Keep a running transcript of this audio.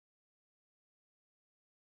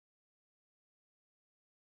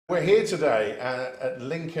We're here today at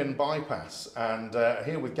Lincoln Bypass and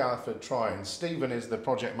here with Galliford Try, and Stephen is the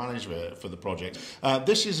project manager for the project.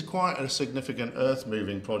 This is quite a significant earth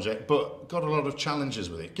moving project, but got a lot of challenges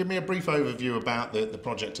with it. Give me a brief overview about the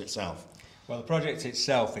project itself. Well, the project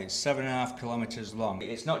itself is 7.5 kilometres long.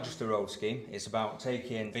 It's not just a road scheme, it's about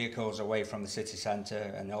taking vehicles away from the city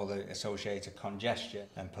centre and all the associated congestion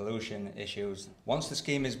and pollution issues. Once the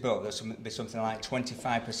scheme is built, there'll be something like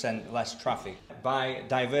 25% less traffic. By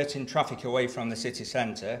diverting traffic away from the city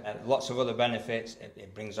centre, lots of other benefits.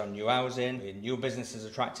 It brings on new housing, new businesses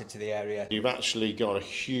attracted to the area. You've actually got a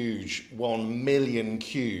huge 1 million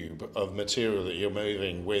cube of material that you're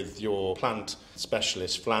moving with your plant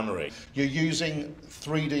specialist Flannery. You're using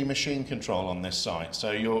 3D machine control on this site, so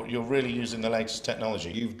you're really using the latest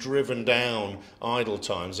technology. You've driven down idle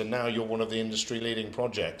times, and now you're one of the industry leading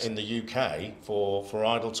projects in the UK for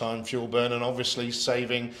idle time, fuel burn, and obviously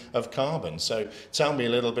saving of carbon. So tell me a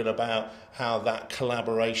little bit about how that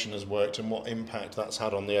collaboration has worked and what impact that's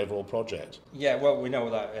had on the overall project. Yeah, well, we know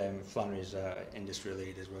that Flannery's industry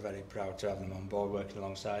leaders. We're very proud to have them on board working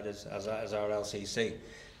alongside us as our LCC.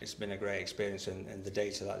 It's been a great experience, and the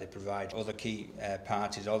data that they provide. All the key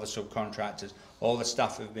parties, all the subcontractors, all the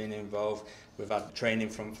staff have been involved. We've had training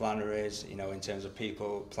from Flannery's, in terms of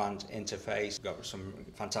people, plant interface. We've got some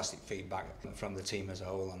fantastic feedback from the team as a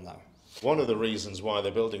whole on that. One of the reasons why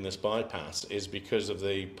they're building this bypass is because of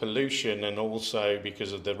the pollution and also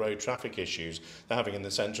because of the road traffic issues they're having in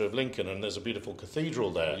the centre of Lincoln, and there's a beautiful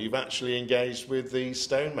cathedral there. You've actually engaged with the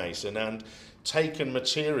stonemason and taken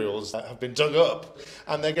materials that have been dug up,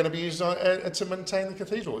 and they're going to be used to maintain the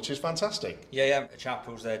cathedral, which is fantastic. Yeah. A chap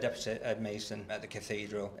who's the deputy head mason at the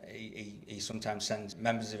cathedral, he sometimes sends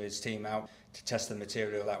members of his team out to test the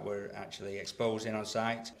material that we're actually exposing on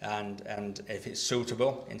site, and if it's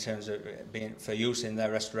suitable in terms of being for use in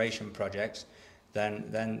their restoration projects,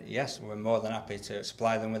 then yes, we're more than happy to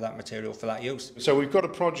supply them with that material for that use. So we've got a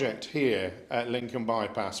project here at Lincoln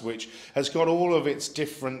Bypass which has got all of its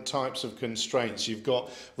different types of constraints. You've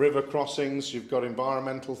got river crossings, you've got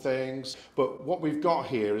environmental things, but what we've got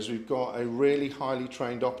here is we've got a really highly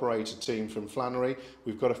trained operator team from Flannery.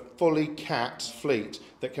 We've got a fully CAT fleet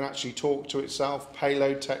that can actually talk to itself,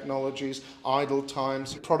 payload technologies, idle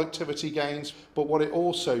times, productivity gains, but what it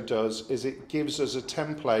also does is it gives us a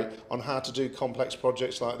template on how to do complex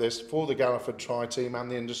projects like this for the Galliford Try team and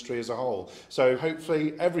the industry as a whole. So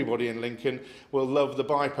hopefully everybody in Lincoln will love the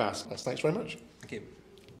bypass. Thanks very much. Thank you.